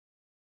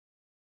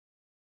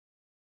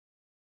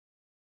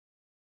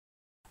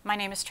My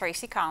name is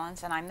Tracey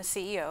Collins, and I'm the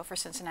CEO for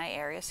Cincinnati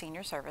Area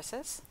Senior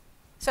Services.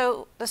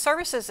 So the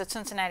services that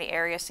Cincinnati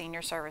Area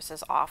Senior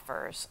Services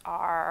offers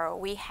are,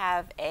 we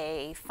have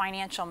a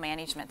financial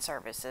management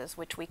services,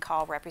 which we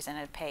call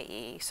representative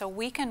payee. So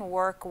we can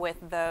work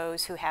with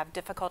those who have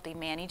difficulty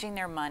managing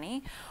their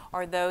money,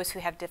 or those who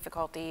have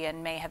difficulty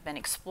and may have been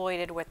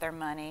exploited with their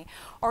money,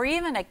 or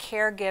even a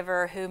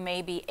caregiver who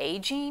may be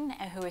aging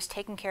and who is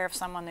taking care of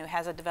someone who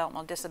has a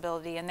developmental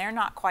disability and they're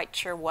not quite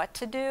sure what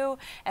to do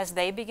as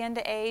they begin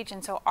to age.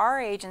 And so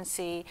our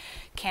agency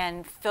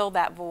can fill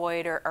that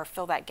void or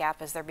fill that gap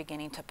as they're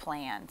beginning to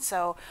plan.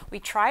 So we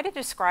try to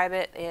describe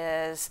it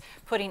as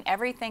putting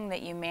everything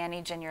that you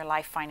manage in your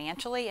life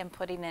financially and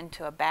putting it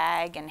into a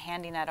bag and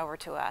handing that over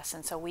to us.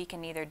 And so we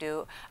can either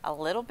do a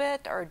little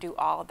bit or do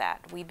all of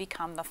that. We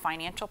become the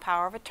financial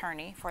power of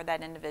attorney for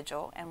that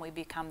individual, and we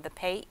become the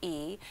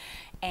payee,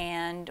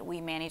 and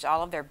we manage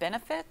all of their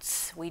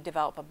benefits. We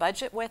develop a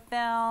budget with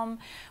them.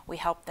 We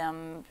help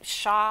them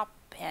shop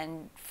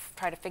and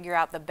try to figure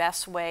out the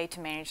best way to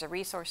manage the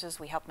resources.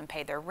 We help them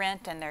pay their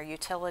rent and their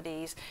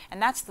utilities,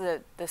 and that's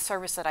the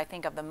service that I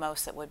think of the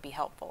most that would be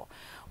helpful.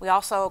 We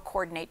also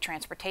coordinate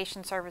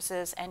transportation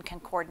services and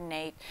can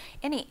coordinate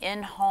any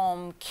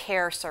in-home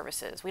care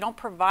services. We don't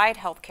provide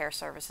health care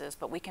services,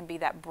 but we can be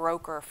that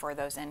broker for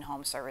those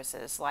in-home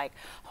services like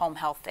home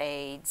health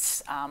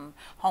aides,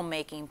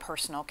 homemaking,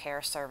 personal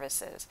care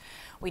services.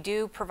 We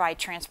do provide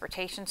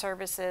transportation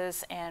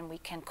services, and we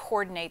can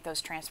coordinate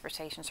those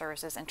transportation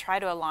services and try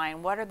to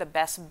align what are the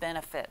best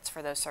benefits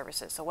for those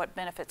services. So what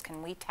benefits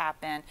can we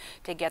tap in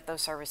to get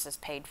those services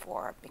paid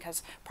for,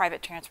 because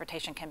private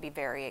transportation can be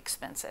very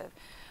expensive.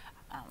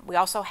 We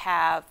also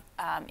have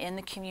in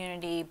the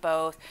community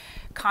both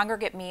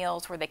congregate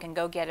meals where they can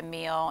go get a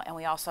meal, and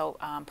we also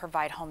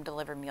provide home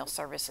delivered meal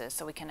services,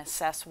 so we can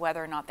assess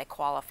whether or not they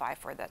qualify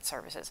for that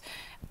services.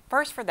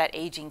 First for that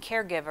aging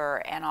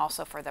caregiver, and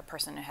also for the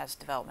person who has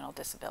developmental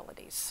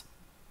disabilities.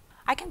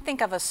 I can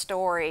think of a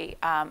story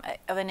of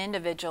an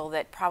individual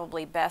that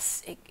probably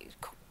best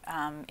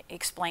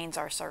explains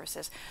our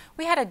services.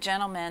 We had a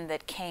gentleman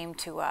that came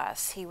to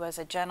us. He was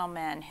a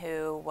gentleman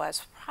who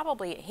was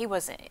probably,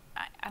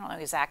 I don't know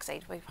his exact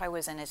age, but he probably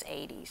was in his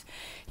 80s.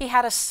 He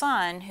had a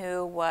son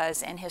who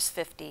was in his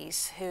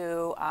 50s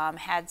who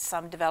had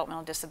some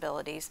developmental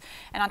disabilities,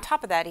 and on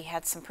top of that he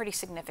had some pretty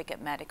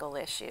significant medical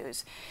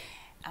issues.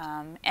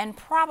 And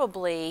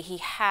probably he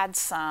had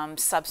some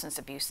substance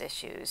abuse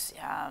issues,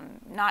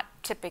 not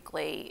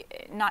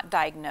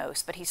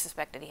diagnosed, but he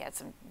suspected he had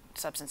some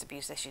substance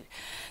abuse issues.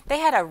 They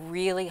had a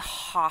really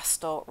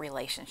hostile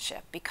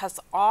relationship because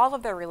all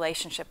of their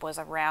relationship was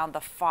around the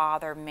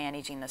father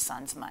managing the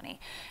son's money.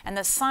 And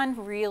the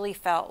son really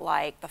felt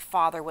like the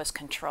father was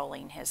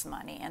controlling his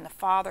money, and the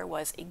father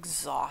was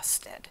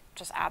exhausted,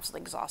 just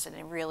absolutely exhausted,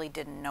 and really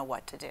didn't know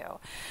what to do.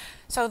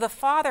 So the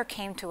father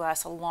came to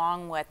us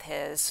along with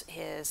his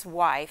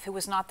wife, who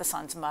was not the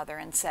son's mother,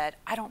 and said,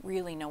 I don't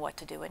really know what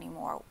to do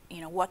anymore.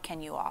 You know, what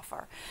can you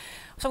offer?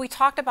 So we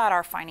talked about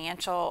our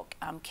financial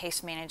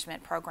case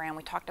management program.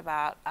 We talked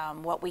about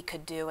what we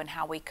could do and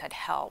how we could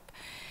help.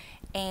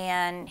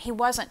 And he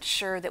wasn't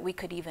sure that we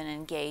could even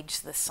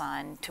engage the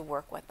son to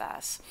work with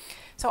us.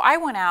 So I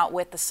went out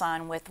with the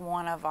son with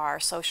one of our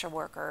social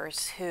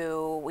workers,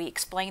 who we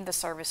explained the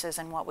services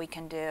and what we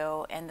can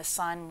do, and the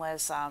son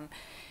was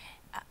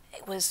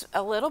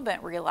a little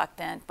bit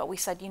reluctant, but we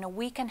said, you know,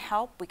 we can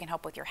help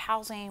with your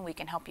housing, we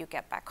can help you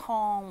get back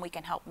home, we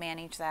can help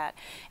manage that.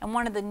 And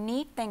one of the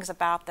neat things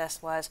about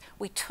this was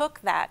we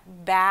took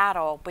that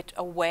battle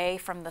away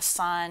from the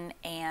son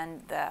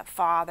and the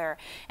father,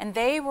 and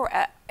they were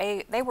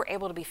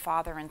able to be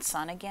father and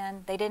son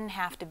again. They didn't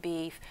have to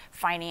be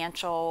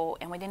financial,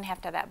 and we didn't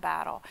have to have that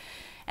battle.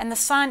 And the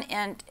son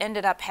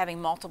ended up having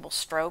multiple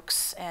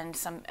strokes and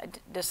some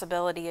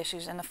disability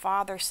issues, and the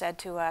father said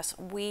to us,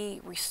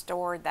 we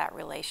restored that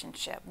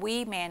relationship.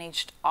 We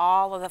managed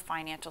all of the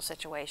financial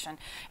situation.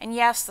 And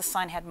yes, the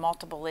son had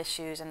multiple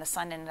issues, and the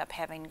son ended up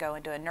having to go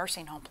into a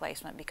nursing home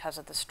placement because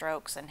of the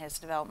strokes and his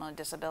developmental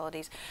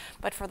disabilities.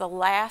 But for the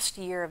last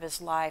year of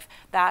his life,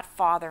 that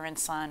father and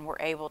son were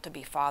able to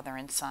be father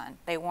and son.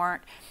 They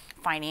weren't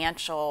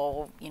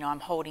financial, you know,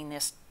 I'm holding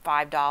this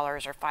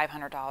 $5 or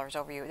 $500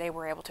 over you. They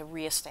were able to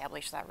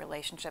reestablish that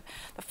relationship.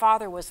 The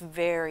father was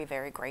very,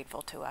 very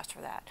grateful to us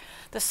for that.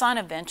 The son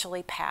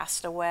eventually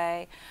passed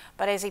away,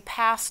 but as he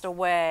passed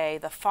away,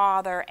 the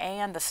father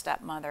and the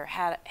stepmother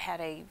had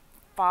a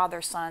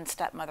father-son,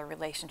 stepmother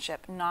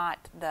relationship,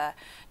 not the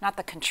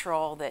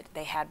control that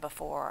they had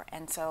before.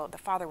 And so the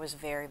father was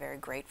very, very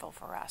grateful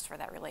for us for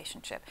that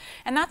relationship.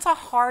 And that's a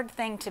hard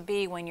thing to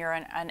be when you're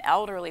an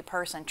elderly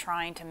person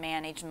trying to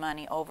manage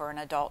money over an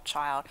adult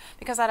child,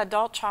 because that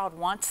adult child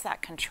wants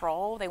that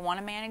control. They want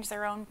to manage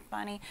their own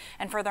money,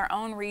 and for their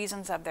own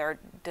reasons of their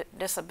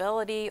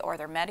disability or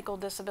their medical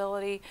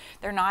disability,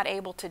 they're not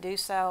able to do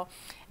so.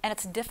 And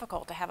it's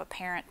difficult to have a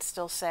parent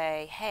still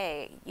say,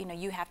 hey, you know,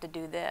 you have to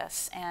do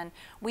this. And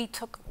we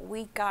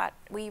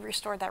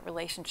restored that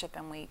relationship,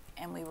 and we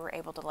were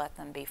able to let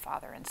them be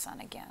father and son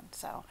again.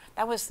 So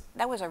that was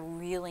a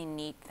really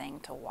neat thing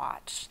to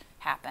watch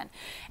happen.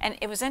 And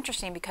it was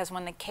interesting because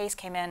when the case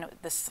came in,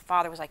 this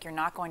father was like, you're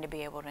not going to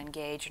be able to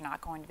engage, you're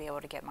not going to be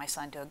able to get my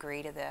son to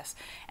agree to this.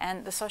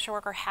 And the social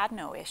worker had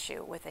no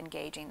issue with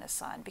engaging the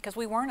son because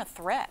we weren't a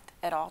threat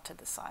at all to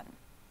the son.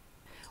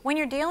 When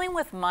you're dealing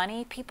with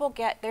money,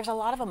 there's a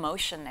lot of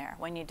emotion there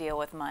when you deal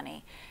with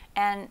money.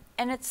 And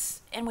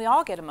we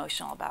all get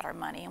emotional about our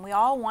money, and we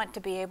all want to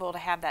be able to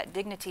have that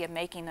dignity of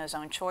making those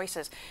own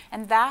choices.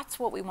 And that's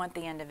what we want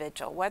the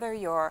individual. Whether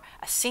you're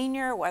a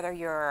senior, whether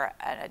you're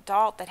an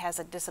adult that has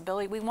a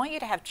disability, we want you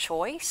to have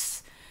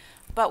choice,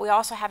 but we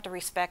also have to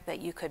respect that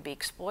you could be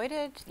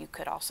exploited, you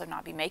could also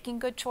not be making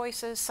good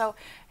choices. So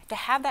to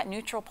have that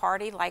neutral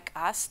party like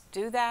us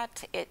do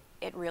that, it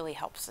really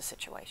helps the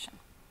situation.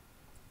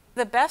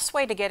 The best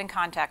way to get in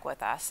contact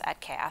with us at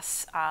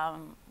CAS,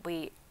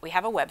 we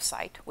have a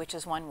website, which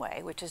is one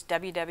way, which is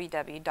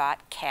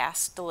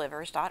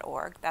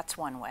www.casdelivers.org. That's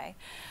one way.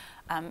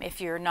 If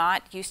you're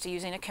not used to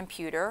using a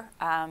computer,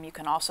 you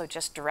can also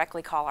just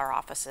directly call our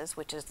offices,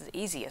 which is the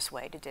easiest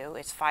way to do.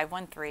 It's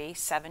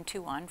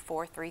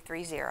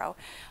 513-721-4330.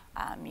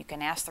 You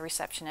can ask the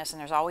receptionist, and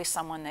there's always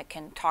someone that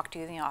can talk to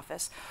you in the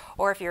office.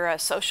 Or if you're on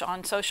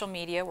social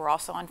media, we're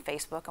also on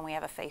Facebook, and we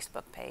have a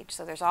Facebook page.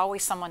 So there's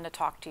always someone to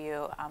talk to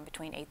you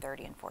between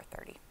 8:30 and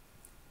 4:30.